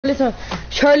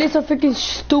Charlie's a freaking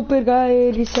stupid guy,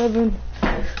 87.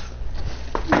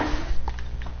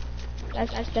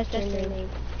 That's your name.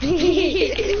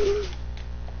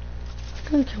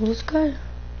 Gonna kill this guy.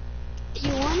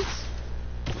 You want?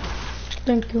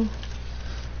 Thank you.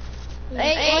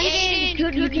 Hey,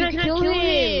 you can't kill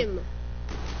him.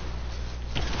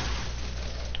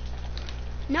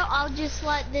 No, I'll just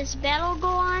let this battle go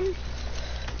on.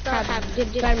 Have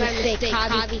did a bad mistake,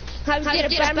 Javi. Javi did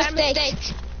a bad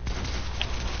mistake.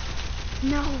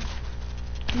 No.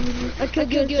 I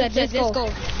could you let's go.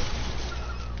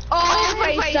 Oh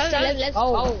my son, let's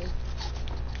go.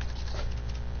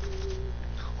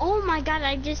 Oh my god,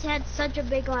 I just had such a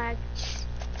big lag.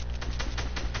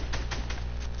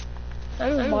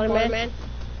 I'm a baller, man.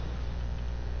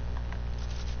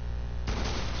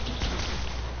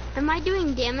 Am I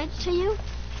doing damage to you?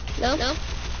 No.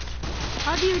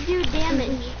 How do you do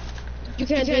damage? You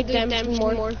can't do damage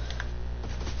more.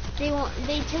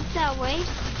 They took that away?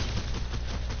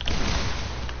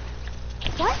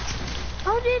 What?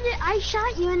 How did it? I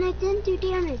shot you and it didn't do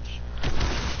damage.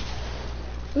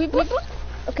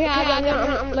 Okay, I'm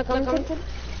coming.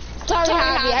 Sorry,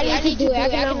 Javi, I need to do it. I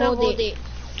cannot hold it.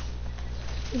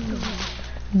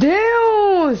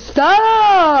 Damn!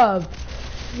 Stop!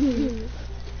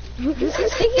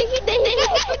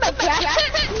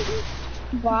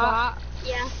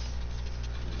 Yeah.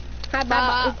 Hi,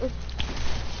 Bob.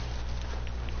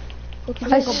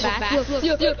 I Go back. Look.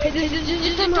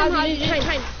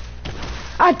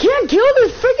 I can't kill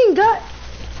this freaking guy.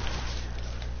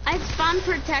 I have spawn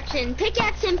protection.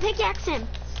 Pickaxe him.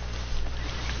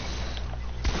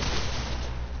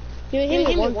 You hit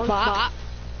me one bot.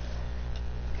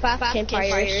 5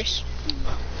 campfires.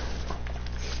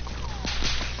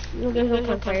 No, there's no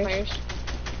campfires.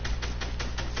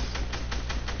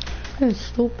 That's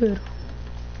stupid.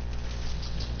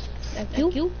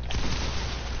 Thank you.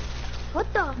 What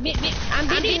the? I'm beating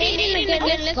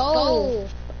again. Let's go.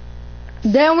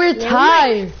 Then we're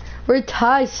tied. We're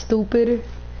tied, stupid.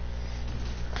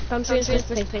 Come to this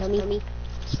place, me.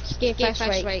 Get fast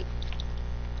right.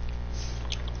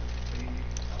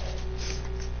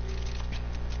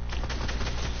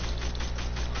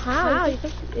 How? You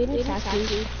didn't attack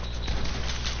me.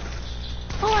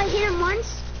 Oh, I hit him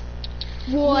once.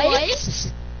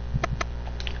 What?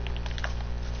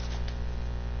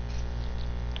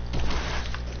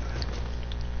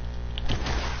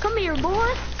 Come here,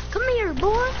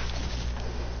 boy.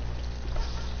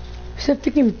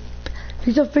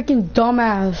 He's a freaking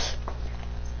dumbass.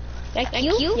 Thank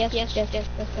you? Yes, that's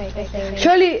right.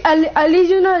 Charlie, at least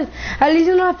you're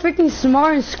not freaking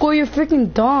smart in school. You're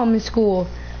freaking dumb in school.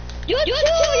 You're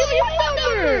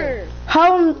dumber.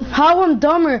 How I'm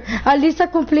dumber? At least I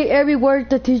complete every word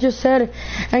the teacher said,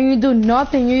 and you do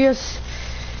nothing. You just.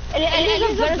 And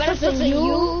I'm better than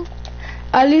you.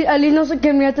 At least no se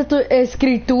que miente tu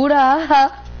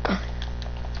escritura.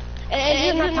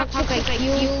 And you're not toxic like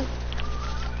you.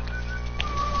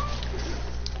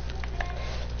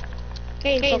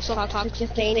 Okay, so toxic,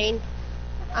 just saying.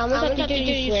 I'm gonna teach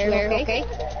you to swear, okay?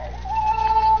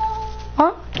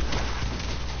 Huh?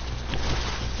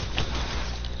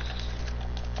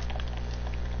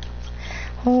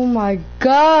 Oh my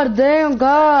god, damn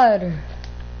god.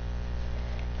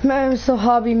 Man, I'm so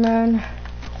happy, man.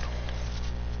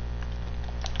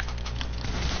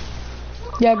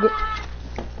 Yeah, good.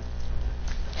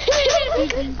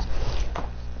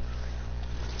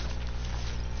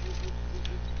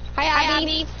 Hi,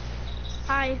 Abby.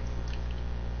 Hi.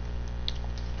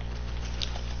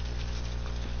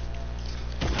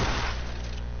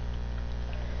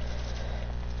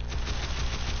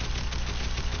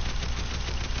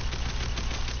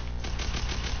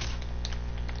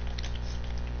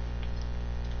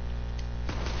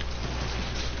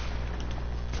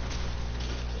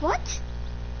 What?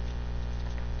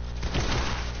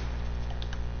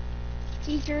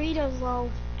 These Doritos low.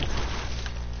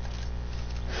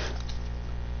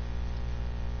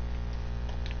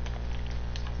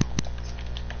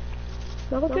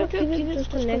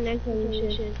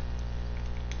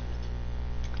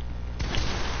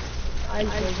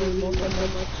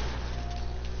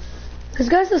 This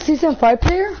guy's a season 5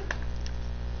 player?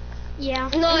 Yeah.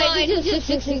 No, it's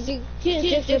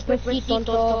just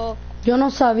tonto. Yo no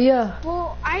sabía.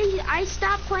 Well, I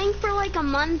stopped playing for like a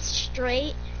month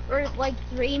straight, or like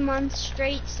 3 months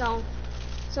straight, so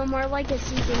more like a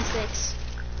season 6.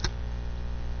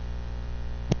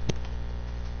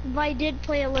 But I did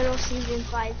play a little season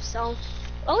 5, so.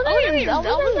 Oh, that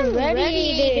was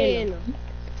ready.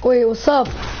 Wait, what's up?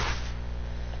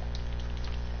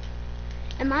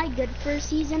 Am I good for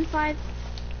season 5?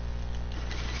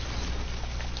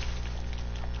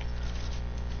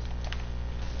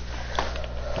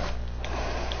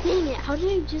 How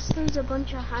did I just lose a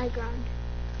bunch of high ground?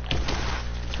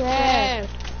 There.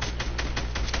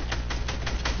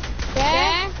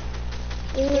 There.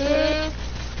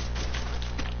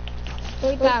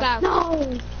 Wait back.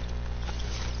 No!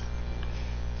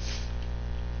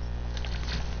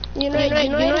 You know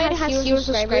it has 0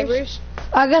 subscribers?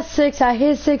 I got 6. I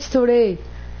hit 6 today.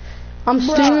 I'm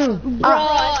streaming. Bro,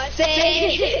 6.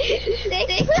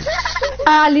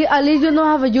 At least you don't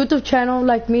have a YouTube channel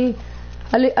like me.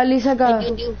 At least I got.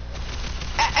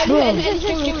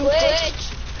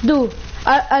 Dude,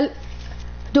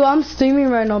 dude, I'm streaming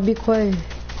right now. Be quiet.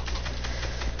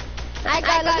 I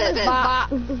got a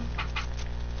bot.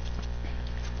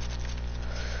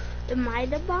 Am I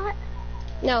the bot?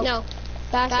 No.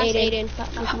 That's Aiden.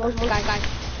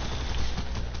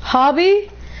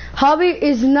 Hobby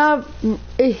is not.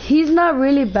 He's not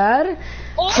really bad.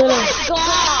 Oh my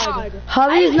god!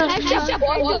 Hobby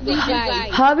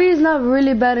is not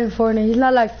really bad in Fortnite. He's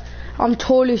not like I'm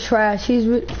totally trash.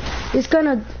 It's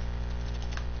kinda.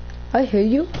 I hear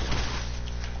you.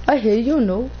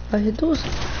 No, I hear those.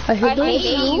 I hear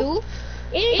you.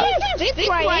 It's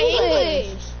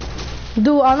English.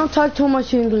 Dude, I don't talk too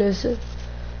much English.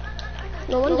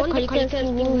 No wonder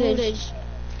can English.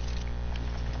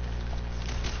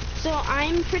 So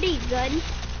I'm pretty good.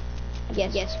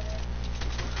 Yes.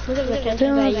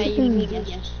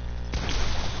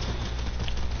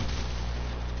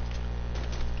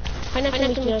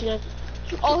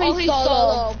 Oh, he's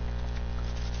solo.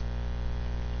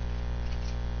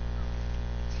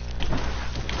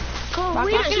 Oh,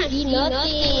 We can see nothing.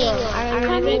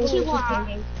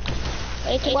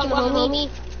 I take one, homie.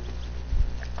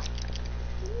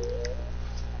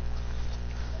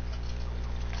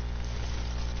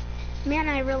 Man,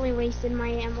 I really wasted my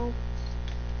ammo.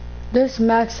 This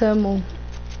max ammo.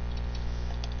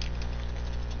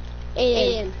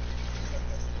 Aiden.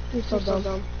 You're so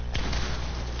dumb.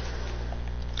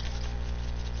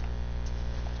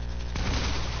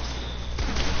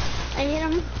 I hit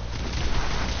him.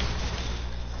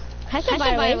 Hashtag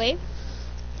by the way.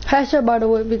 Hashtag by the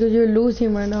way, because you're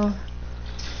losing right now.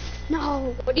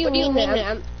 No. What do you mean,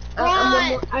 man?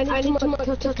 I need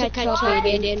more to catch up,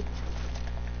 Aiden.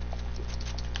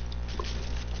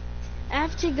 I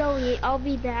have to go eat. I'll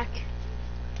be back.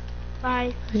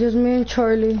 Bye. It's just me and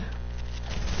Charlie.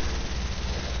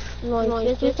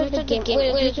 Let's restart the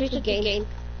game.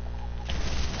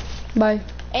 Bye.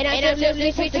 And I said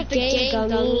let's restart the game,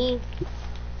 dummy.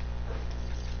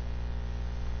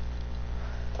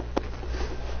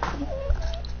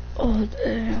 Oh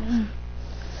damn.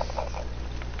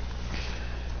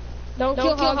 Don't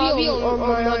kill Hobby or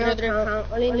my other account.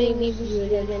 Only name is you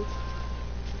again.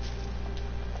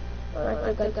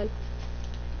 Alright, gun.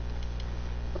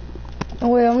 Oh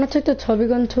wait, I'm gonna take the tubby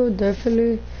gun too,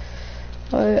 definitely.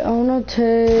 Alright, I'm gonna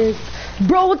take...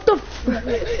 Bro, what the f...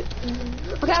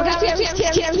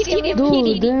 Okay,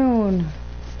 dude, down.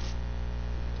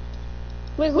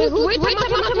 Wait, who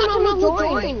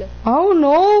joined? I don't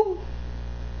know.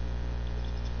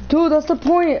 Dude, that's the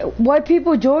point. Why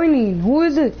people joining? Who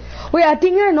is it? Wait, I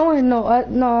think I know him. No, I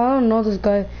don't know this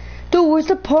guy. Dude, where's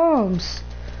the pumps?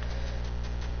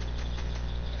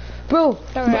 Bro,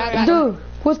 dude,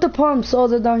 what's the pumps? Oh,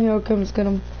 they're down here. Okay, let's get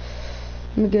them.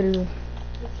 Let me get it.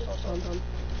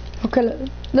 Okay,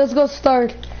 let's go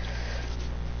start.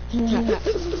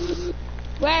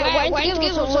 Why don't you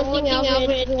give something else?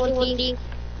 One thing.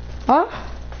 Huh?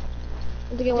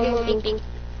 To get one more thing.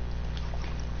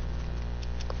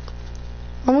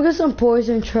 I'm gonna get some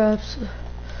poison traps.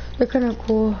 They're kind of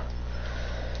cool.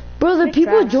 Bro, the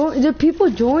people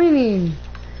joining.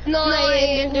 No,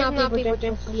 there's not people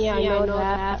just... Yeah, I know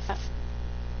that.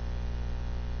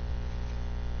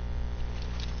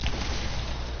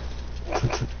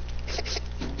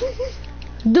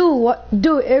 Dude, what?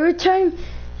 Dude, every time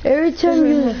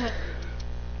you...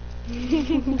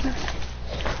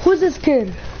 Who's this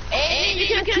kid? Aiden, you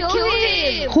can kill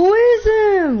him! Who is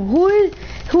him?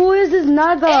 Who is this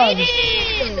Naga? Aiden!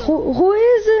 Who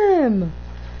is him?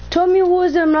 Tell me who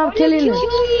is him, I'm killing him.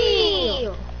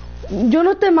 Yo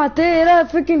no te maté, era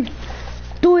freaking...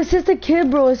 Dude, it's just a kid,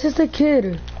 bro, it's just a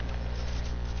kid.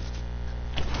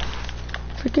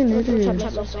 Freaking idiot.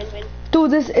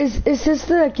 Dude, this is just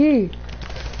the key.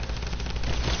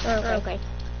 Okay.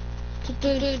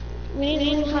 Dude, we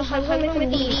need to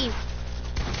leave.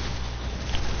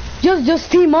 Just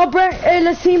team up, right? Hey,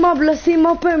 let's team up,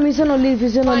 and he's gonna leave,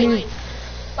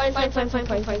 Fine.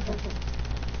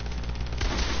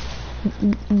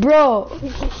 Bro.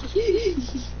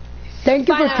 Thank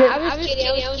you for I was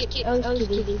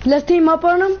kidding. Let's team up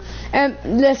on him, and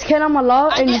let's kill him a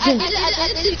lot, and you can.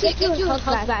 Take your health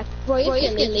back. Bro, you're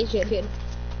killing kid.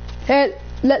 Hey,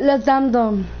 let's damn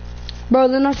them. Bro,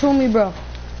 they're not showing me, bro.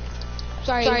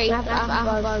 Sorry.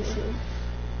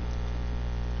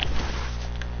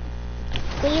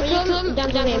 When you kill him,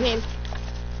 down him.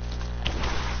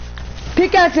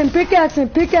 Pickaxe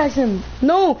him.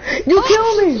 No, you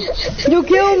kill me. You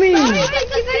kill me.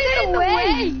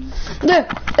 There,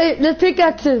 hey, let's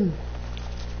pickaxe him.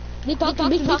 Be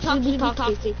toxic.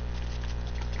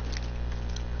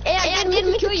 Hey, I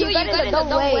didn't kill you. You got it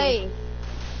the way.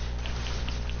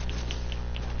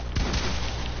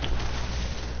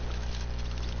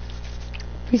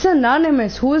 He's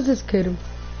anonymous. Who is this kid?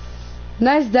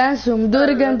 Nice dance room. Do it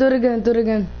again.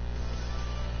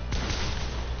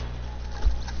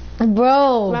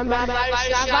 Bro.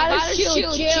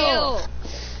 Chill.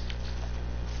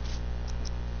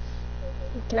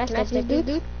 Can I snap this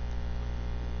dude?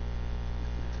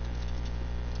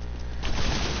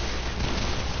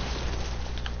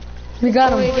 We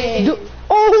got him. Dude.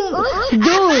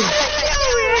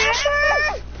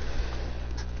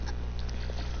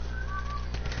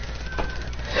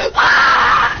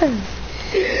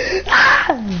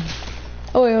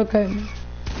 Oh, yeah, okay.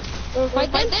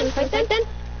 Fight then.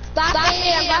 Stop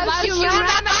it! I'm about to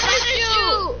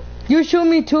shoot! You shoot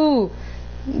me too.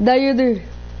 That you did.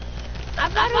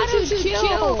 I'm about to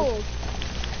chill.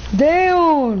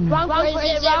 Damn. Wrong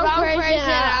person.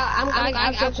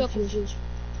 I'm so confused.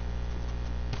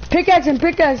 Pickaxe him. You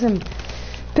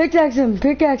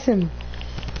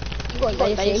going by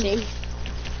the same?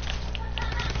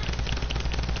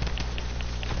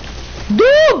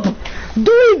 Dude,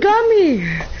 he got me.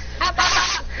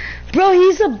 Bro,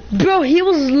 he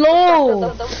was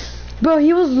low.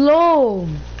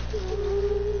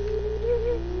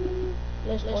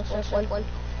 Let's one.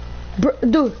 Bro,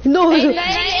 dude, no. Hey,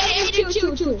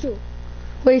 two.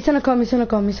 Wait, he's gonna come. Hey,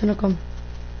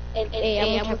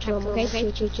 I'm gonna kill him, okay?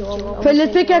 Wait,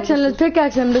 let's pickaxe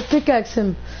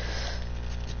him.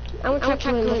 I'm gonna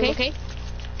kill him, okay?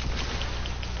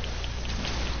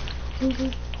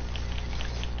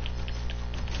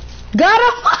 Got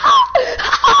him!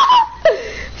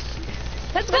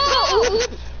 Let's go!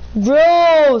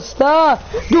 Bro, stop.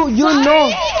 Dude, you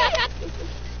know.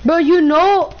 Bro, you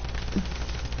know.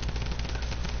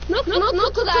 No,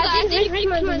 cause I didn't break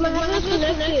my house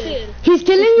connected. He's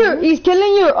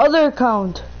killing your other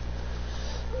account.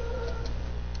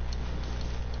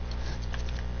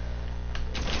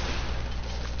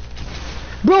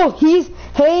 Bro, he's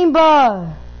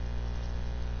Haimba.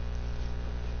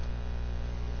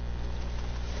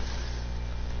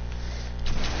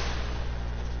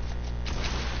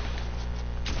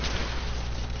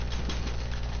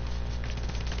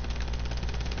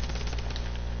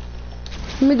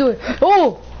 Let me do it.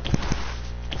 Oh!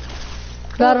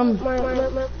 Got him. I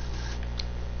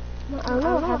don't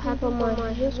know what happened my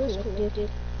house connected.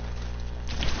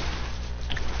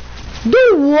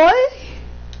 Dude, what?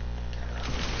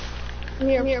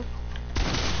 Here.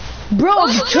 Bro,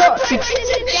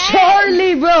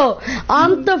 Charlie, bro.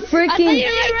 I'm the freaking...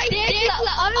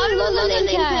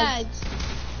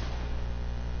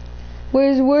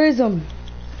 Where is him?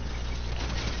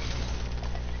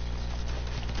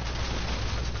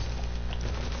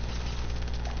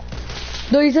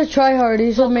 No, he's a tryhard.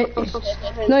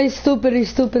 No, he's stupid.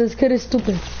 This kid is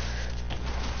stupid.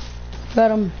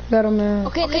 Got him, man.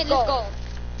 Okay, let's go.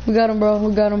 We got him, bro.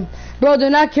 Bro, do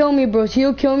not kill me, bro.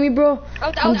 He'll kill me, bro.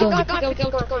 I'm done.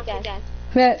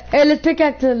 Man, hey, let's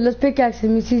pickaxe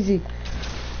him. It's easy.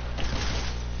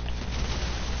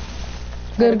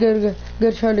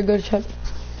 Good, Charlie.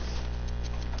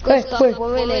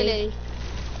 Wait.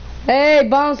 Hey,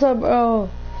 bounce up, bro.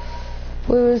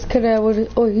 Where is kid at?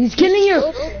 Oh, he's killing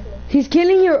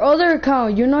your other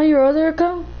account. You know your other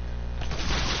account?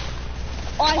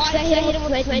 Oh, I hit him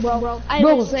with a sniper, bro.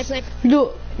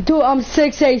 Dude, I'm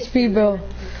 6 HP, bro.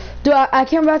 Dude, I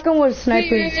can't back him with a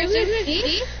sniper.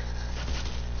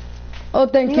 Oh,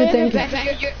 thank you.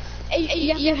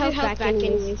 You have your health back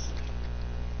anyways.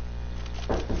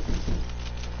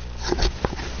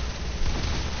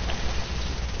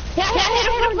 Yeah, hit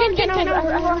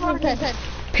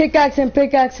him.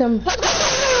 Pickaxe him.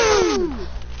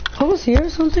 I was here or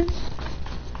something?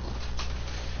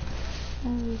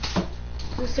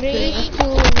 3, 2,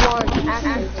 1,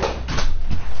 action.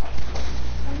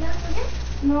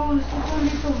 No, it's not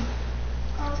little.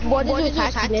 What did you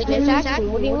attack?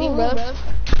 What do you mean, bro?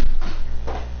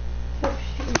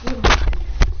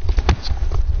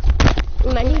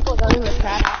 Man, he goes on in the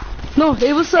trap. No,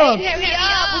 it was bro.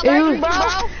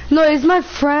 No, it's my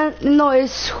friend. No,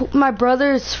 it's my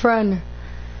brother's friend.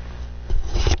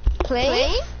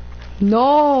 playing? No,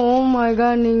 oh my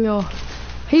god, Nino.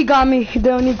 He got me. He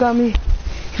got me.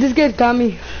 This kid got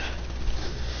me.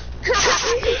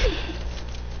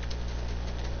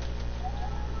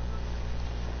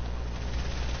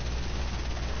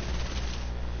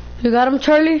 You got him,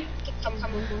 Charlie?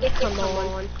 Come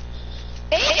on.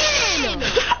 Aiden!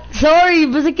 Sorry, yo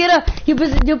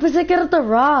pensé que era the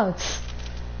rocks.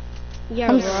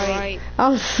 Yeah, right.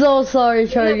 I'm so sorry,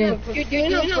 Charlie. You're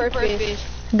doing it on purpose.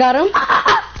 Got him?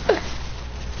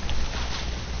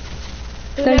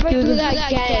 Thank Never you. do that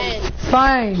again.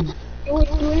 Fine. You're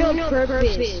doing it on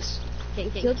purpose. Okay,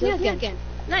 kill again.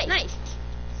 Nice.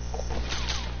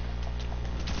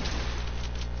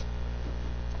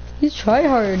 He's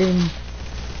tryharding.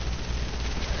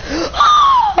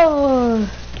 Oh!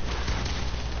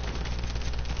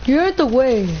 You're in the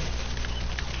way.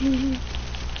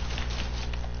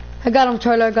 I got him,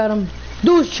 Charlie. I got him.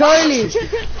 Dude, Charlie. Sorry.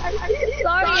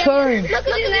 Charlie. Look at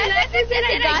the left and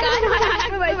I got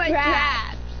him for my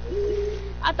trap.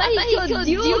 I thought he killed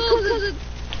you because of...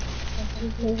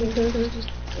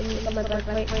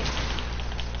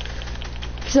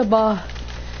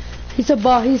 He's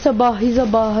a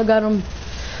ball. I got him.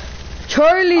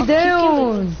 Charlie,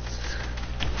 down.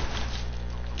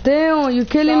 Damn, you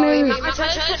killing me.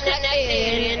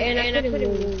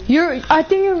 I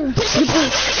think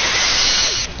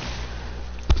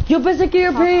you pensé que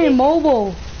you're playing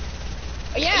mobile.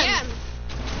 Yeah.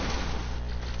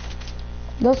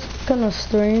 That's kind of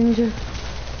strange.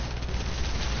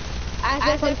 As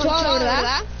a controller,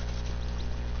 ¿verdad?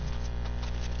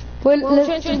 Well,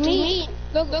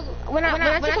 Look, when I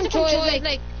control it's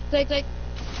like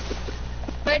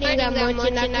hurting that much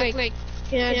and not like,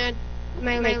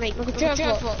 my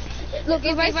control. Look,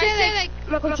 if I say like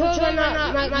my controller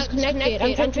not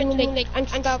disconnected, I'm trying to like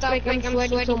unstop, like I'm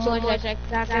sweating so much like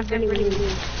that's really.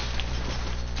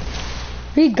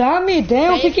 he got me.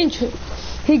 Damn,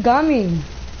 he got me.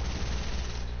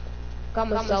 Got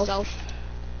myself.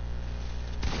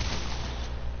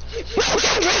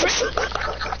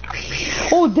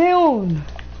 Oh, damn.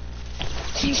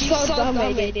 She's so dumb,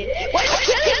 I did it. Why are you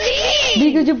killing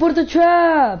me? Because you put the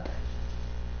trap.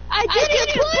 I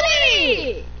didn't put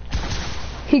it!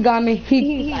 He got me.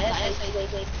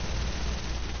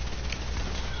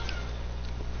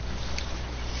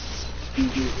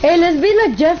 Hey, let's be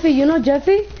like Jeffy. You know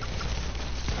Jeffy?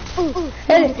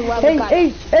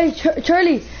 Hey,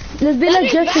 Charlie. Let's be like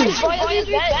Jeffy.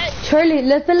 Charlie,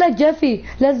 let's be like Jeffy.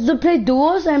 Let's play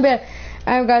duos and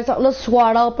guys, let's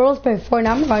swat out, bro. Let's play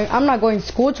Fortnite. I'm not going to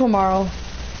school tomorrow.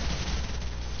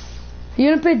 You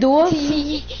gonna play duos?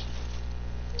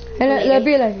 And let's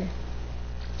be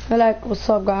like, what's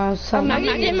up, guys? I'm not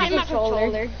using my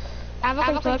controller. I have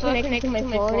a controller connected to my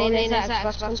phone, and it's an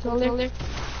Xbox controller.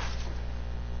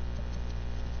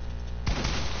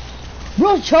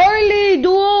 Bro, Charlie,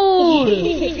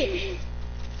 dude!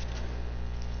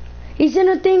 He's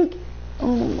gonna think,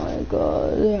 oh my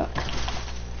god, yeah.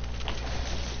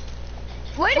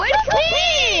 Why do you kill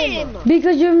him?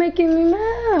 Because you're making me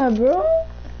mad, bro.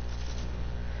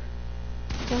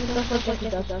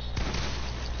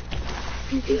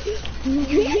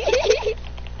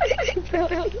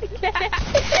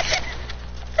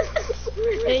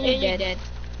 And you're dead.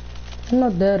 I'm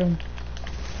not dead.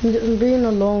 I'm being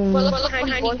alone. Well, look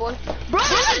behind you, boy. Bro,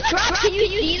 can you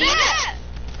see that?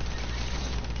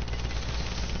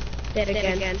 Dead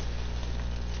again.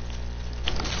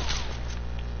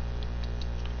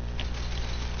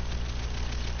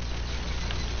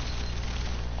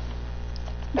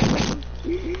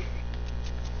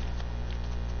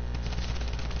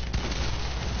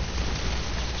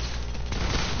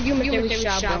 You make every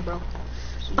shot, bro.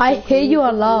 I hate you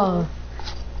a lot.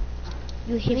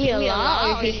 You hate me a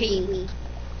lot, or you hate me?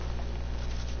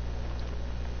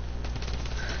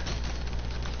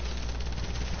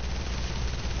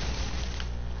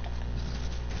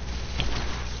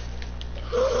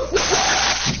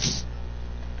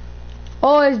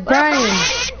 Oh, it's Brian.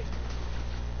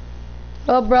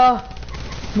 Oh, bro.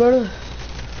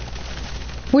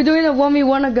 We're doing a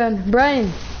 1v1 again.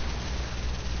 Brian.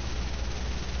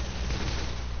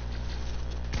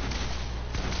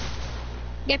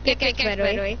 Get, by the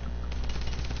way.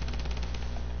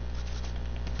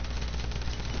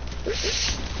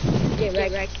 Yeah,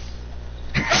 right.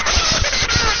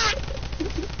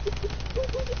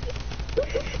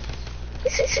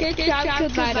 Get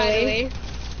shot, by the way.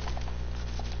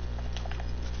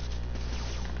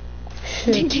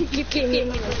 Shit. You can't hit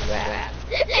me with rap.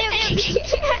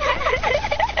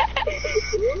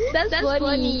 That's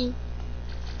funny.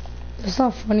 It's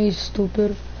not funny, you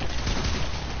stupid.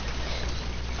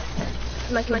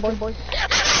 My boy.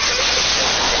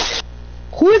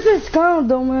 Who is this guy,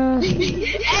 dumbass?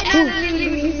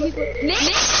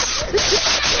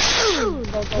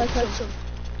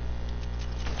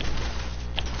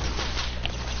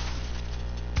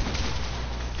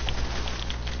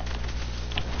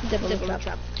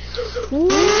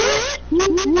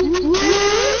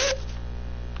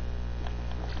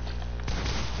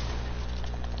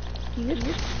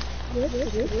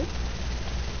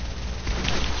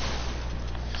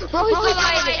 Bro,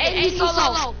 he's so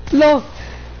low.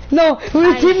 No,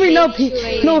 he's teaming up.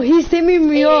 He's teaming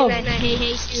me up.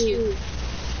 He's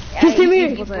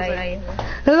teaming.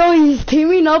 No, he's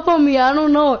teaming up on me. I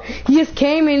don't know. He just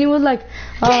came and he was like,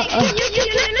 Fine.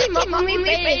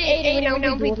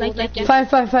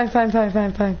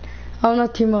 I'm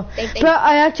not team up. But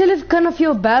I actually kind of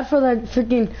feel bad for like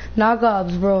freaking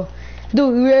knockoffs, bro.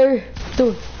 Dude.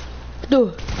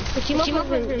 Just team up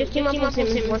with him.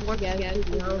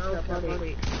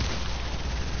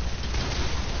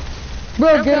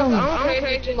 Bro, get him.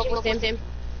 I'm team up with him.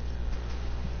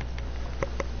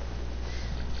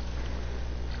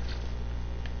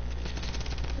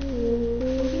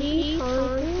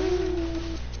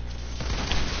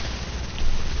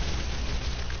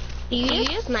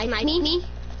 You snipe me?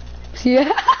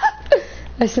 Yeah.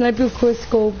 I snipe you quick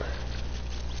scope.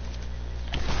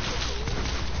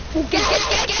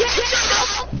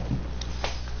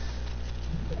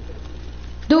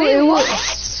 Dude,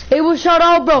 it was shut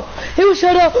out, bro. It was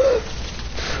shut out.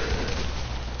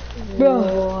 Bro.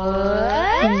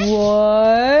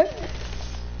 What?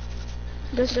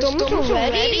 The storm is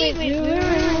ready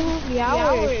with the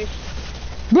hours.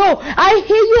 Bro, I hit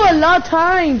you a lot of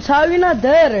times. How are you not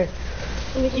there?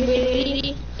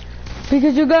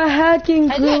 Because you got hacking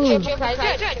crew.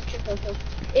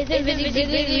 Is it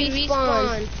visibility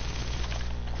respawn?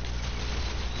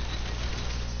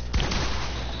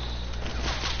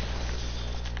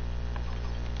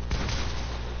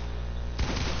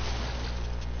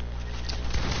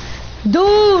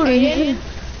 Dude!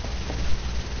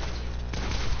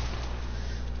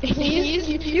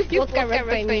 You both got wrecked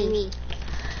by me.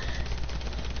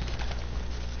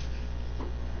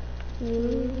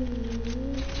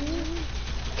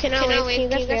 Can I wait?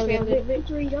 Can you guys wait a bit,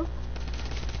 Dorito?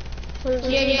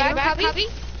 Yeah, back, copy?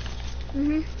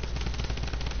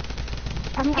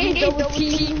 I'm getting double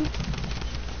team.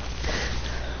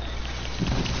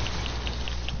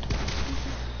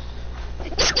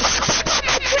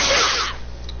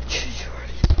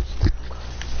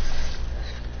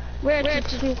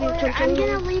 I'm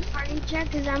gonna leave party chat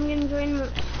because I'm gonna join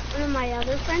one of my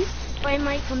other friends, but I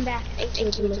might come back.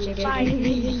 Bye.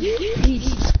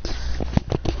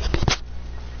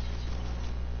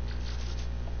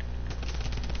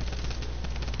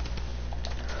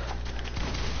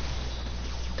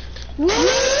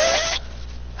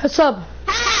 What's up?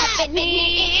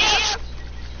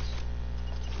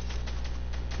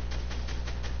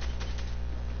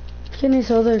 Can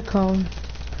his other come?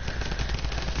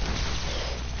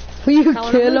 Will you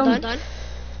kill him?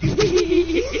 You're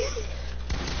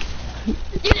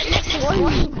the next one.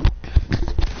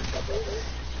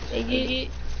 There's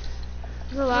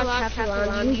a lot of crap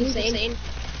on you saying.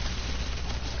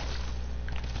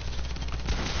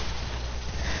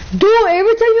 Dude,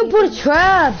 every time you put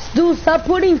traps, dude, stop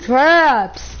putting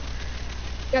traps.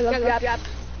 Yep.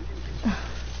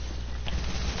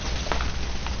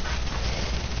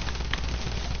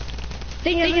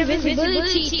 Thing of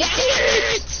invisibility.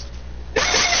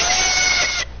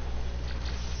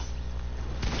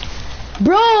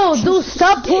 Bro, dude,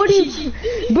 stop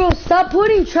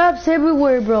putting traps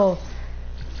everywhere, bro.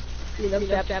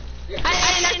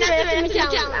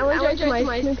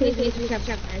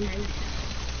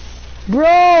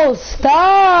 Bro,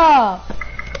 stop!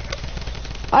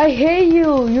 I hate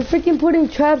you. You're freaking putting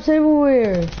traps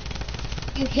everywhere.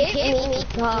 You hit me.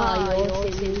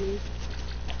 Oh,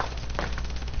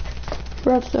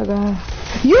 Perhaps that guy.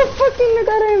 You freaking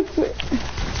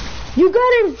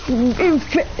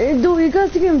dude, you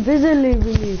got to get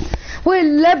invisibility. Wait,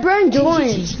 let Brian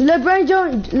join. Let Brian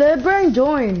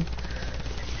join.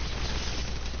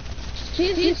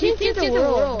 She's into the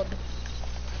world.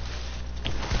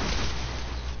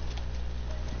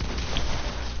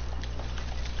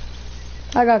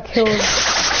 I got killed.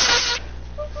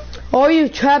 All you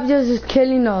trap just is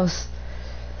killing us.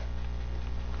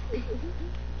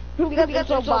 We got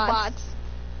some bots.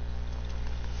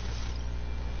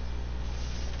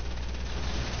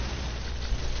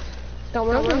 Don't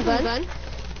run from gun.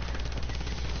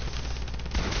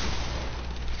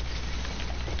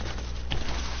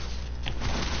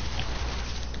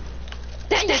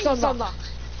 That's so long.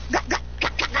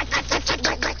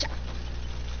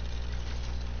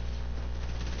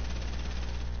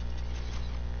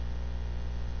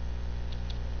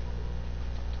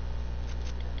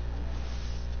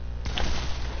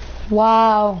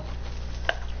 Wow.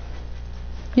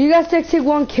 You guys take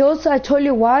 1 kills. I told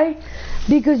you why.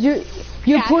 Because you're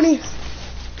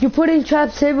putting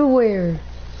traps everywhere.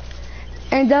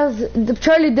 And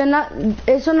Charlie, they're not.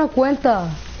 Eso no cuenta.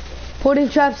 Putting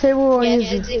traps everywhere.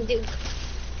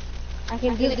 I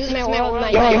can do this my world, my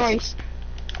yours.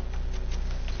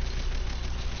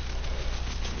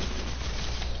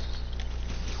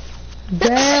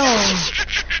 Damn.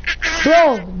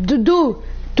 Bro,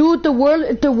 dude, the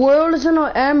world is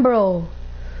gonna end, bro.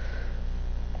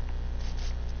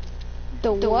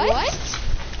 The what?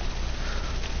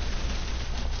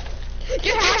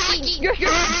 You're hacking! You're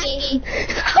hacking! I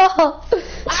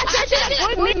touched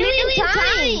it a million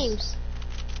times!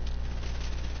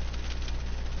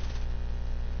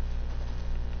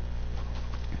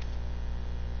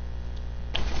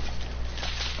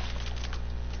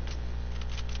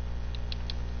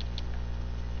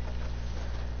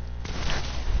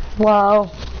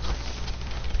 Wow.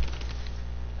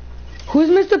 Who's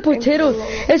Mr. Potato?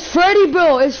 It's Freddy,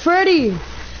 bro. It's Freddy.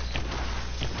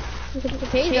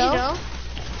 Potato?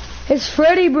 It's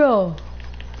Freddy, bro.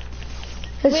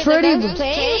 It's Wait, Freddy. The guy who's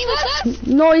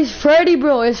playing? No, it's Freddy,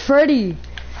 bro. It's Freddy.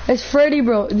 It's Freddy,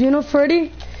 bro. Do you know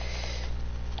Freddy?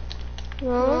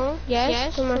 No.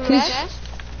 Yes.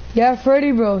 Yeah,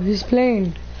 Freddy, bro. He's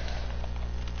playing.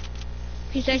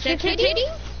 He's spectating?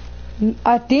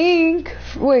 I think.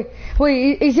 Wait.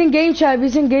 He's in game chat. Wait,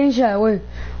 I'm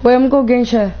gonna go game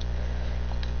chat.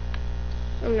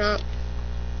 I'm not. I'm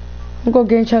gonna go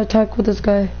game chat talk with this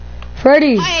guy.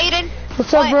 Freddy. Hi, Aiden.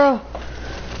 What's up, bro?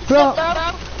 Bro.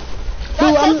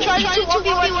 Dude,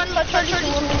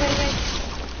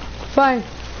 fine.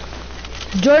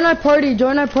 Join our party.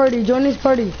 Join his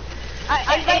party.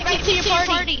 I invite you to your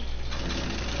party.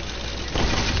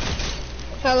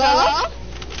 Hello?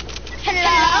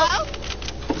 Hello?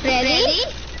 Ready?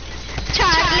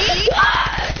 Charlie?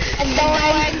 And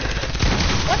then...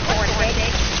 What's Fortnite?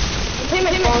 I'm playing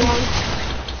my phone.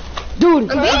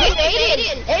 Dude. I'm beating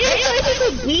Aiden. Aiden is a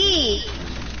B.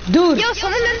 Dude. Yo,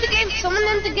 someone ends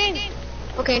the game.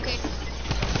 Okay.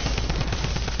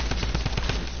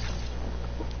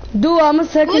 Dude, I'm a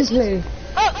second play.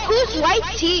 Oh, who's white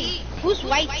tee?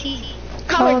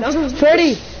 Come on.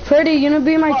 Freddy, you wanna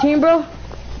be my team, bro?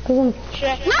 Not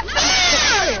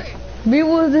fair! Be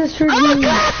with this for me. Charlie!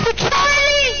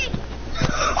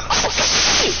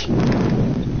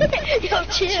 Yo,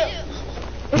 chill.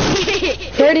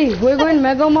 Freddy, we're going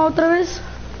Mega Mall otra vez?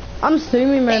 I'm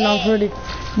streaming right now, Freddy.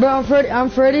 Bro, I'm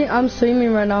Freddy. I'm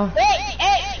streaming right now.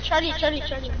 Hey, Charlie.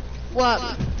 What?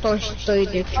 Don't you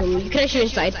dare kill me. You can shoot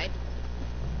inside.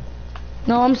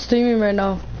 No, I'm streaming right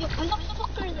now.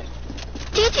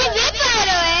 TTV, by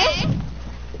the way.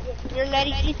 You're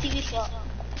letting TTV show.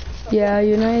 Yeah,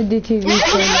 United DTV.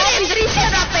 It's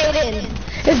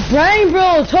It's Brian,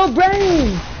 bro. Tell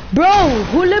Brian. Bro,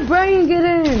 who let Brian get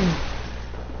in?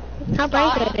 How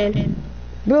Brian get in?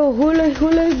 Bro, who let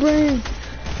Brian?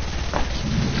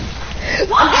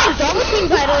 I'm double team,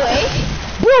 by the way.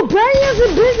 Bro, Brian has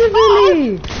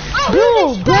invisibility.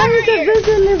 Bro, Brian has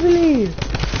invisibility.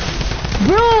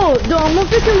 Bro, I'm gonna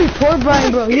freaking report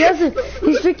Brian, bro.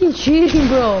 He's freaking cheating,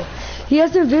 bro. He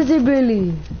has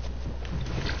invisibility.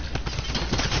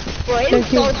 Bro, it's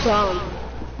so dumb.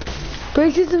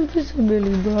 Breaks his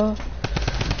invisibility, bro.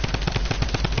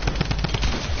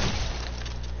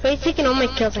 He's taking all my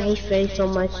kills. I hate Freddy so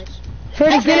much.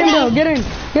 Freddy, get in, bro. Get in,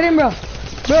 bro.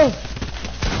 Bro.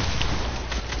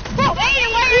 Bro,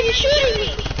 Aiden, why are you shooting me?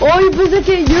 Oh, you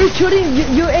basically, you're shooting.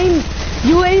 You aim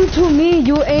to me.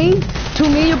 You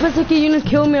basically, you gonna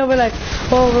kill me over like,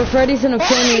 oh, Freddy's gonna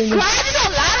kill me. There's a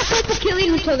lot of people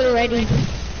killing each other already.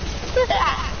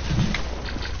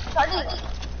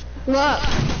 Look.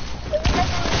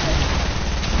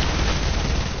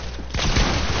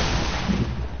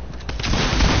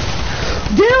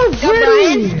 Damn,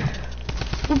 Freddy!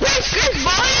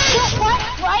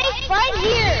 Right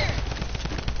here.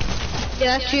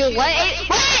 Yeah, that's true. Wait.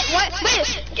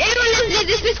 Everyone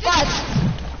this is squad.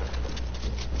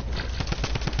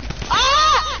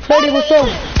 Ah! Freddy, what's up?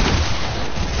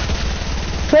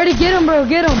 Freddy, get him, bro.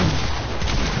 Get him.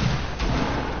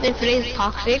 Then Freddy's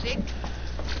toxic.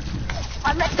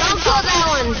 Don't kill that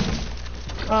one.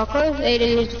 Okay, they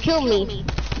didn't need to kill me.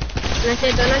 And I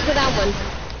said, don't kill that one.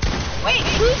 Wait,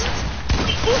 who's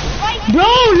right? Bro,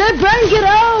 let Brian get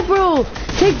out, bro.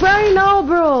 Take Brian out,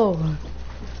 bro.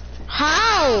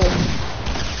 How?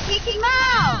 Kick him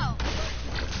out.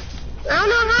 I don't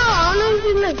know how. I don't know if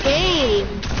he's in the game.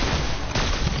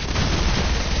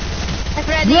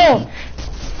 Freddy. Bro.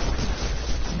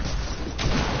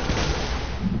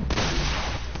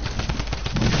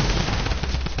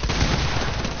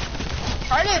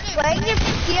 playing your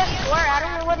PS4? I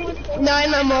don't know what it is. No,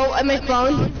 on my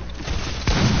phone.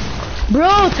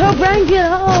 Bro, tell Brian get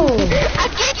out. I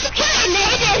just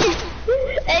can't.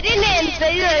 I didn't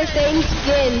say the same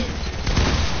skin.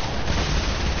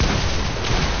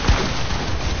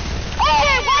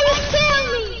 Hey, why you killing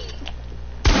me?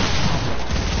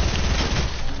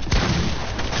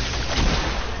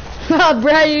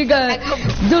 Brian, you got.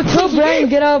 Dude, tell Brian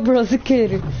get out, bro. It's a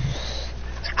kid.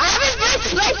 I'm in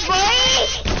first place, boy.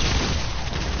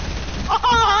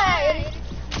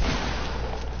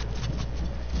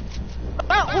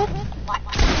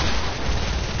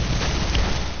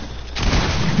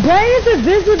 Brian is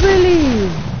invisibility.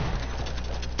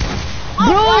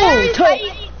 Bro,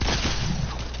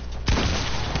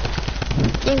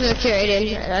 He's okay, I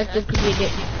didn't.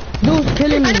 Dude's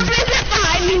killing me.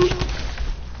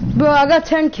 Bro, I got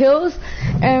 10 kills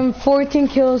and 14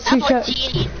 kills to shot.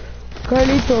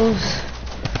 Carlitos.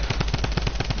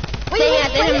 Wait,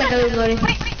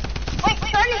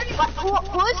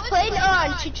 who's playing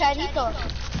on Chicharito?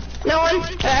 No one.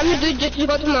 I'm gonna do just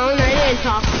go to my own right and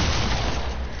talk.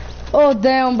 Oh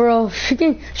damn, bro.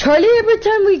 Freaking Charlie, every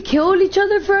time we kill each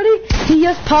other, Freddy, he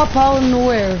just pop out of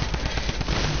nowhere.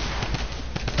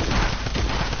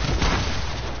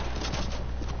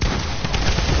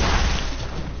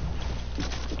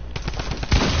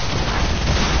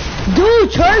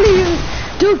 Dude, Charlie,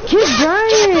 dude, kick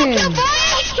Brian.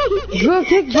 Bro,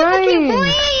 kick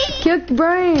Brian. Kick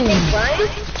Brian.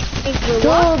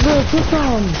 Go, bro, kick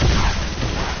him.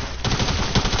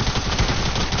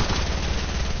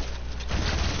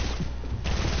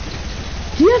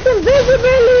 He has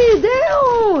invisibility.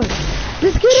 Down.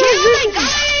 This kid has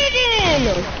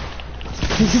invisibility.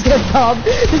 This guy's dumb.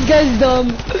 This guy's dumb.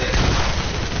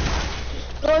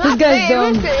 This guy's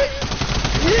dumb.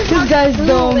 This guy's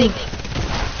dumb.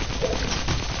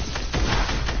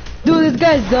 Dude, this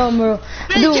guy's dumb, bro.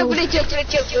 Dude. We're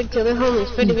homies.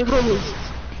 We're homies.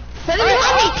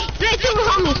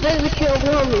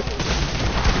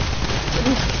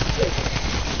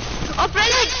 Oh,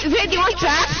 Freddy, do you want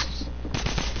traps?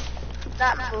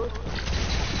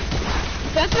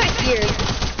 That's right here.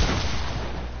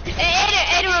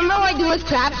 Hey, remember what I do with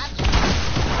traps?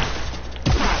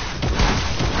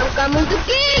 I'm coming to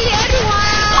kill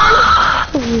everyone!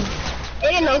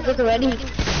 Aiden knows this already.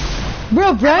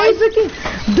 Bro, Brian's looking.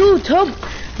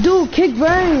 Dude, kick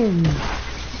Brian.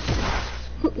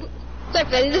 Sorry,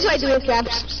 Freddy, this is what I do with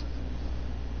traps.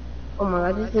 Oh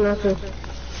my god, this is not true.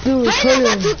 Dude,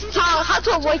 how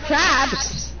to avoid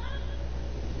traps?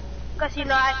 Because you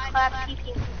know I clap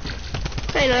people.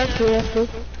 I know, that's true.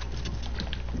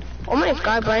 Oh my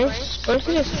god, Brian's a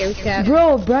scary cat.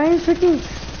 Bro, Brian's freaking.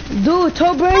 Dude,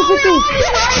 tell Brian freaking.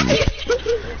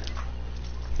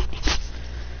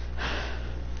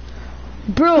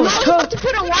 Bro,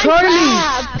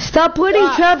 Charlie, stop putting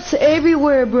traps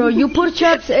everywhere, bro. You put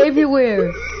traps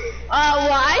everywhere.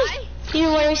 Why? You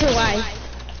want me to say why?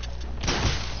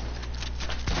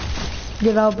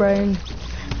 Get out, Brian.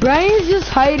 Brian's just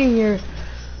hiding here.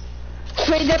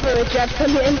 Wait, never a trap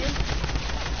come in.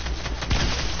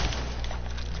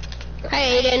 Hi,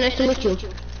 Aiden, nice to meet you.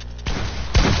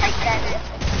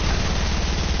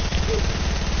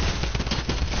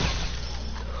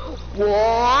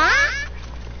 What?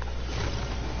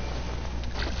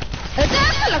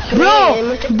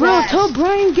 Bro, tell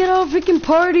Brian get out freaking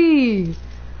party.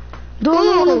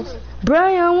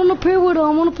 Brian, I wanna play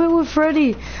with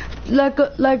Freddy, like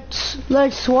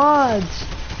swads.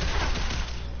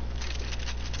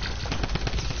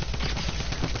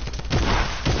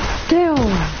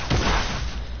 Damn.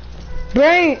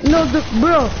 Brian,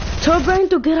 bro, tell Brian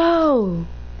to get out.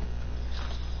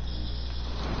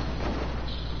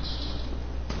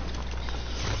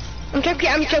 I'm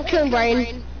trying killing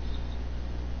Brian.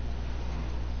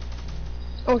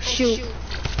 Oh shoot.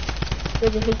 I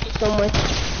hate you so much.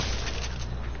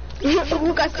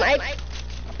 Who got sniped?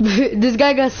 This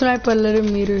guy got sniped by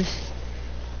 11 meters.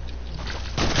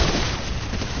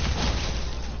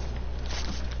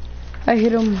 I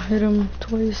hit him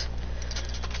twice.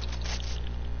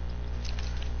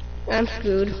 I'm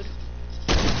screwed.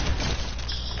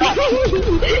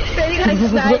 Freddy got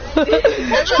sniped.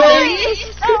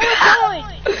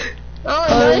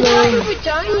 Oh,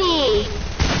 Johnny.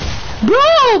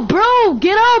 Bro,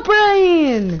 get out,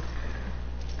 Brian.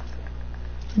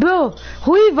 Bro,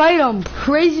 who invite him?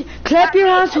 Crazy. Clap your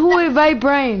hands who invite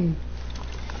Brian.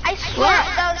 I swear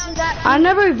that I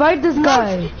never invite this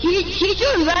guy. He's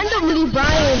doing randomly,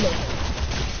 Brian.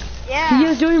 Yeah. He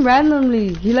is doing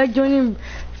randomly. He like joining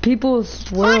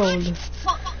people's world.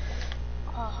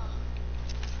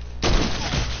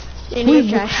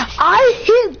 I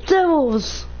hit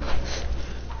those.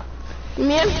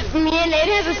 Me and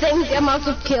Aiden have the same amount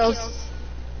of kills.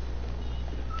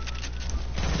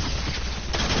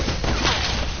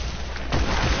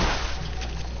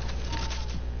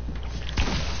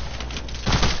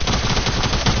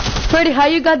 Freddy, how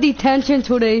you got detention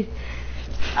today?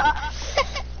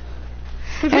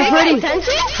 And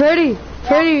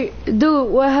Freddy, dude,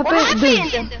 what happened?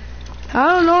 Dude,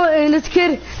 I don't know. And this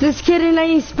kid and I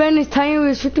ain't spend his time with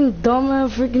his freaking dumb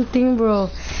ass freaking thing, bro.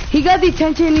 He got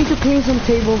detention and need to clean some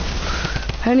table,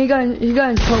 and he got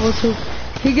in trouble too.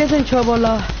 He gets in trouble a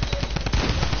lot.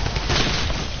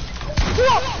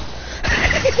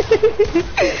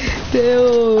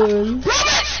 Dude.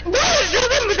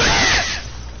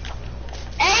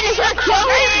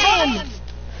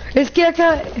 Es que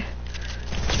acá.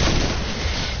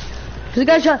 This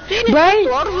guy shot.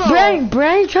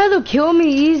 Brian tried to kill me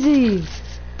easy.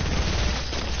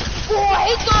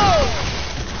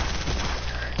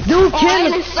 Dude,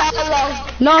 kill him.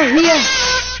 No, he.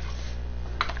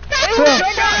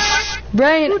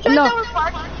 Brian, no.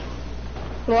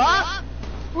 What?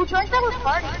 Who joined that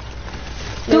party?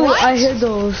 Dude, I hit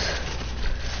those.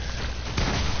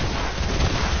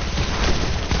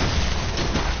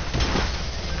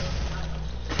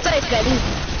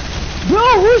 Bro,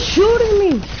 who's shooting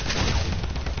me?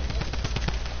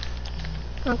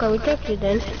 Okay, we take you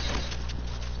then.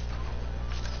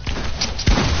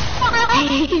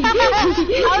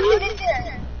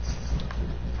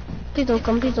 Please don't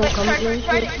come.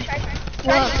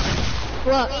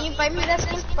 What? Can you buy me that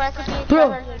skin? Bro.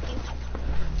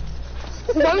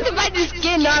 I'm going to buy this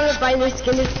skin. No, I'm not buying this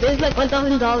skin. It's like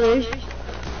 $1,000.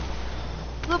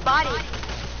 Who bought it?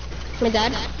 My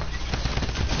dad.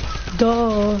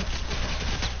 Duh.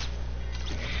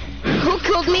 Who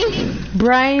killed me?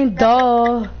 Brian,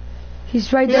 duh.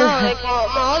 He's right there. No, like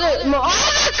my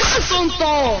other console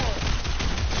stole.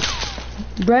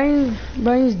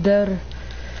 Brian's dead.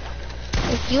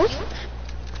 Thank you.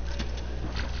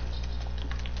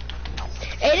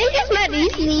 Aiden gets mad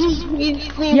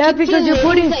easily. Yeah, because you're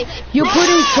putting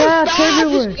traps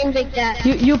everywhere.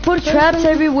 You put traps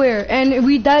everywhere, and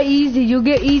we die easy. You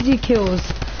get easy kills.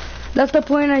 That's the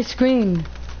point I screamed.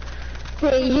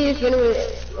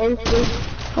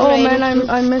 Oh man,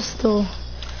 I missed though.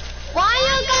 Why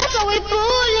you guys always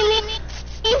bullying me?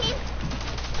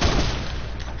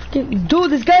 Dude,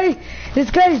 this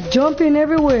guy's jumping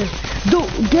everywhere.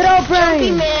 Dude, get out,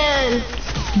 Brian. Man.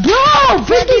 Bro,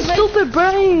 freaking stupid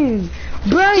Brian.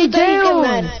 Brian,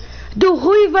 down. Dude,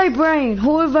 who invite Brian?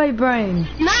 Not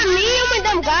me, with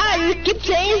them guys. You keep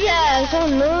saying that. So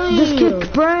annoying. This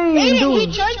kid Brian, dude. He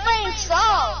joined by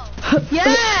himself.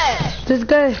 Yeah. This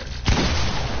guy.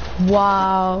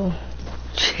 Wow.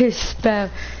 He's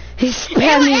spamming.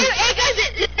 Hey guys,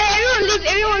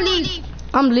 everyone leave.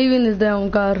 I'm leaving this damn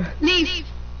God. Leave.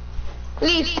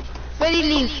 Ready,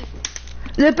 leave.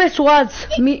 Le persuades.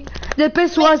 Make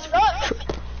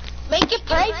it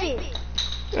private.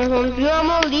 I'm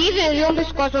gonna leave and we're gonna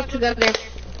squad up together.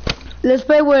 Let's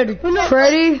play with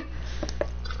Freddy.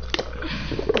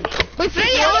 Wait,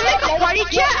 Freddy, I'm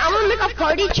gonna make a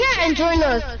party chat and join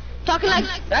us. Talking like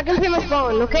I can pay my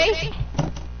phone, okay?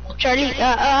 Charlie,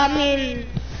 Aiden.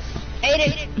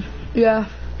 Yeah.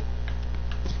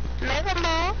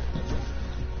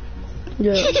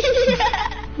 Yeah.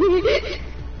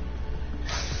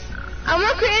 I'm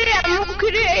gonna create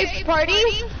a party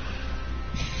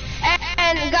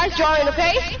and guys join,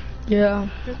 okay? Yeah.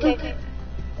 Okay.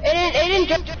 Aiden,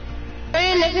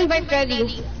 let's invite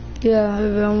Freddy. Yeah,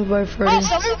 I'm by Freddy.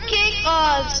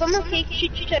 Oh, someone cake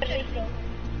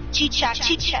Chicharitos.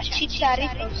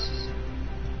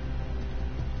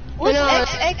 What's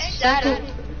XX Shadow?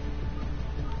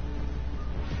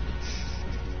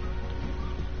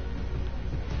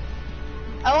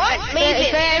 I want maybe.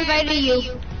 I invited you.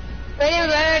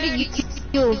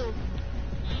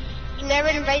 You never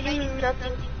invited me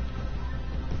nothing.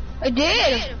 I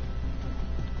did.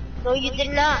 No, you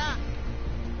did not.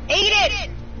 Aiden!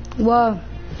 Wow.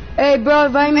 Hey, bro,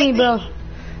 invite me, bro.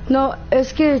 No,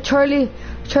 es que Charlie,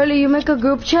 you make a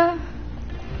group chat?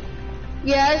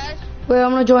 Yes. Wait,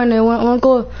 I'm gonna join it. I'm gonna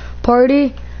go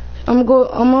party. I'm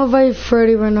gonna invite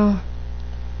Freddy right now.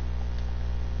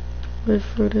 Wait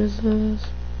for this.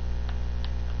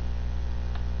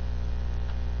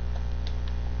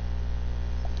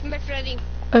 Invite Freddy.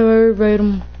 I already invite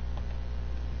him.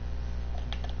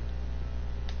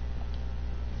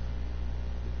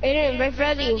 Aiden, invite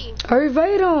Freddy. I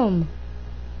invite him.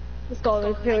 Let's go,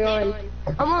 let's carry on.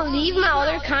 I'm gonna leave my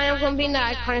other kind. I'm gonna be in the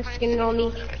iconic skin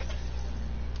only.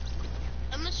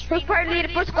 Who's party leader?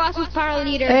 First class who's party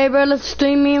leader? Hey, bro, let's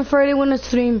stream. Me and Freddy wanna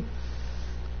stream.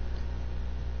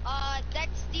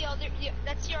 That's the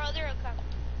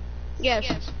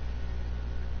Yes.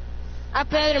 I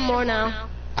play it more now.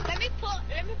 Let me put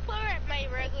my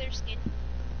regular skin.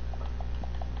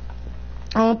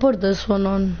 I'm gonna put this one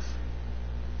on.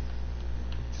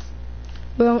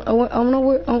 But I'm gonna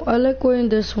wear. I like wearing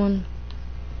this one.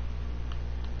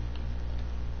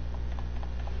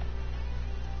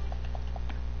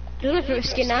 Do the first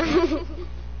skin now.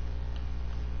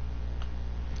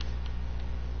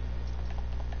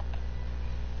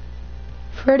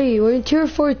 Freddy, we're in tier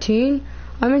 14.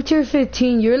 I'm in tier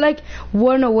 15. You're like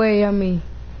one away at me.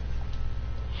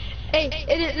 Hey,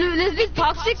 let's be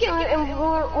toxic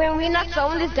and when we not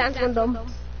someone, let's dance with them.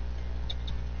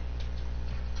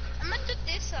 I'm gonna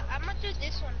do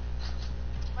this one.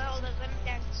 Well, let me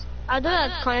dance. I'll do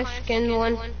that kind of skin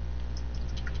one. I'm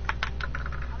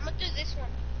gonna do this one.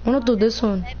 I wanna do this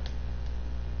one.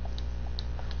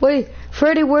 Wait,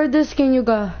 Freddy, where this skin you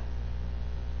got?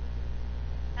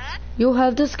 Huh? You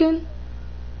have the skin?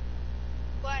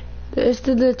 What? It's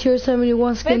the tier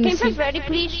 71 skin. Wait, can you press ready,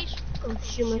 please? Oh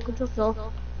shit, my control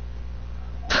fell.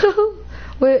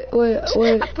 wait.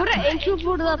 I put an intro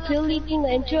for the pill leaking, the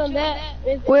intro on that.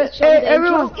 Wait, hey,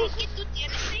 everyone. You can do the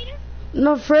animator?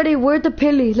 No, Freddy, wear the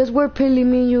pilly. Let's wear pilly,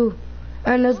 me and you.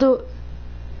 And let's do...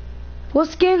 What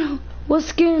skin you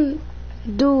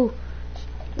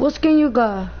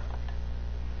got?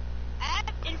 I have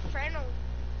Inferno.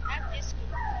 I have this skin.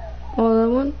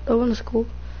 Oh, that one is cool.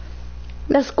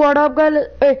 Let's squad up, guys.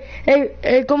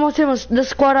 Hey, como hacemos? Let's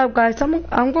squad up, guys.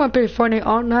 I'm gonna play Fortnite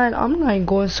all night. I'm not even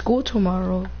going to school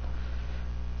tomorrow.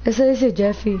 Ese dice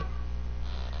Jeffy.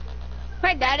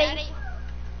 Hi, Daddy.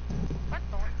 What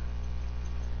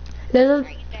the? Let's...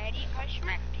 Hey, Daddy, I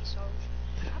smacked these hoes.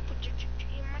 I put the chicken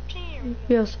in my chin.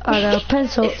 Yes, I got a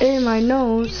pencil in my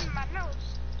nose. In my nose.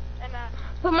 And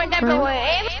Put my diaper away.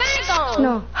 Hey, bag on.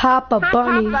 No, hop a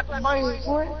bunny. Hop a bunny.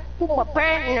 Put my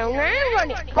pants in a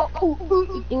run. Oh,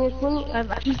 you think it's funny?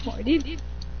 I've actually farted.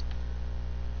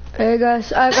 Hey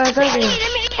guys, I got Let something. me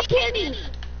kill you.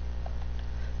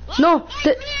 No,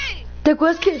 ¿te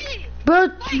acuerdas que... Bro,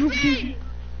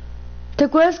 ¿te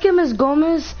acuerdas que Miss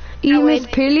Gomez y Miss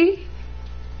Pilly?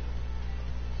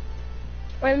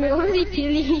 Wait, me want to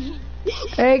kill.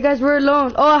 Hey guys, we're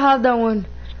alone. Oh, I have that one.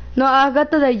 No, I got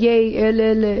the yay.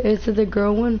 It's the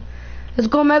girl one. Let's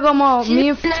go Mega Mall.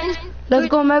 Let's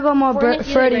go Mega Mall,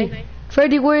 Freddy.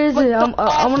 Freddy, where is it?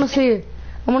 I wanna see it.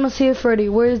 I wanna see it, Freddy.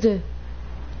 Where is it?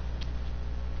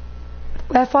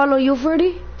 I follow you,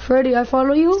 Freddy. Freddy, I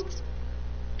follow you.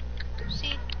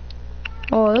 see,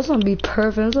 Oh, that's gonna be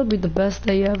perfect. That's gonna be the best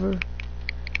day ever.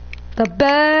 The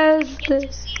best day.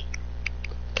 to see.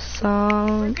 We're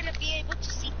Sound. gonna be able to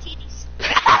see titties.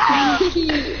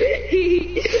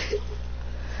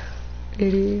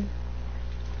 Idiot.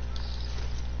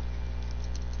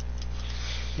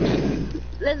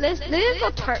 Let's go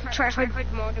try hard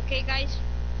mode, okay, guys?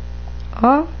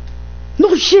 Huh?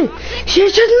 No shit!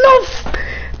 Shit, just no!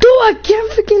 Dude, I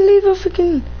can't freaking leave a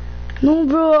freaking... No,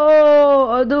 bro.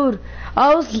 Oh, dude.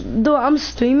 I'm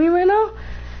streaming right now.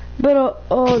 But,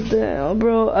 oh, damn,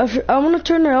 bro. I want to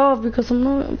turn it off because I'm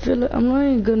not in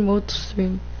a good mood to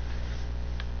stream.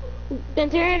 Then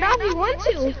turn it off if you want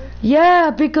to.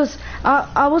 Yeah, because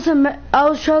I was trying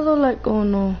to like, oh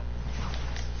no.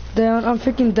 Damn, I'm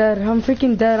freaking dead. I'm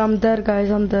dead, guys.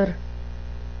 I'm dead.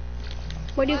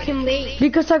 What do you can late?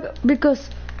 Because Where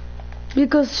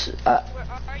are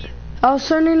you? I was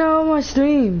turning out my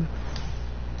stream.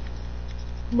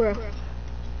 Bro.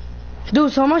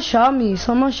 Dude, someone shot me.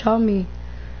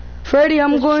 Freddy,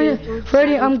 I'm going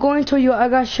to you. I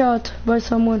got shot by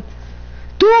someone.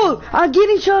 Dude, I'm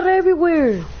getting shot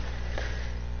everywhere.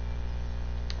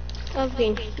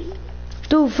 Okay.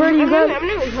 Dude, Freddy, you got... I'm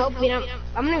not even helping.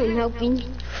 I'm not even helping.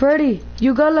 Freddy,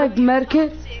 you got like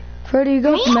medkit? Freddy, you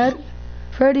got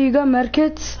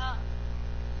medkits? No.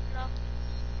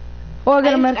 Oh, I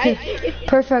got a medkit.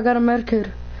 Perfect, I got a medkit.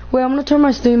 Wait, I'm gonna turn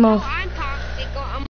my stream off. I'm